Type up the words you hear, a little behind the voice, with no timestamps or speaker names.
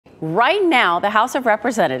Right now, the House of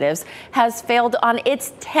Representatives has failed on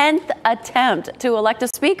its 10th attempt to elect a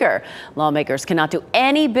speaker. Lawmakers cannot do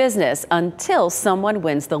any business until someone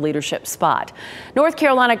wins the leadership spot. North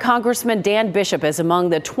Carolina Congressman Dan Bishop is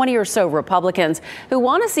among the 20 or so Republicans who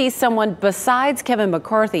want to see someone besides Kevin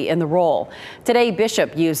McCarthy in the role. Today,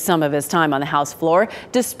 Bishop used some of his time on the House floor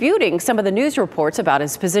disputing some of the news reports about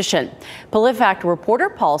his position. PolitiFact reporter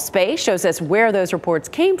Paul Spey shows us where those reports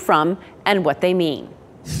came from and what they mean.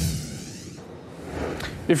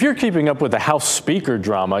 If you're keeping up with the House Speaker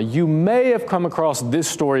drama, you may have come across this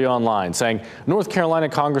story online saying North Carolina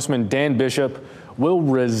Congressman Dan Bishop will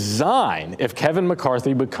resign if Kevin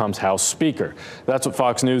McCarthy becomes House Speaker. That's what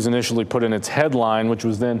Fox News initially put in its headline, which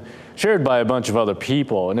was then shared by a bunch of other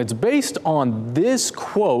people. And it's based on this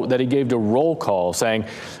quote that he gave to Roll Call saying,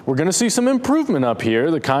 "We're going to see some improvement up here,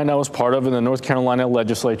 the kind I was part of in the North Carolina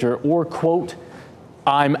legislature," or quote,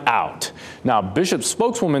 "I'm out." Now, Bishop's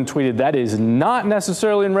spokeswoman tweeted that is not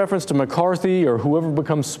necessarily in reference to McCarthy or whoever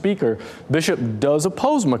becomes Speaker. Bishop does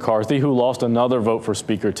oppose McCarthy, who lost another vote for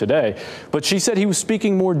Speaker today. But she said he was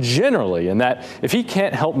speaking more generally and that if he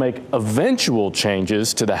can't help make eventual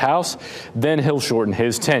changes to the House, then he'll shorten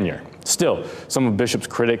his tenure. Still, some of Bishop's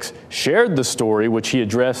critics shared the story, which he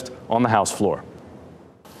addressed on the House floor.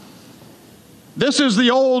 This is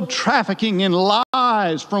the old trafficking in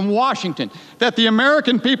lies from Washington that the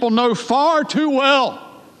American people know far too well.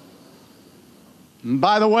 And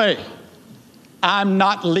by the way, I'm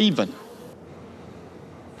not leaving.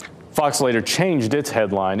 Fox later changed its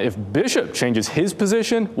headline. If Bishop changes his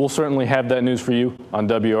position, we'll certainly have that news for you on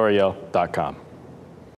WRAL.com.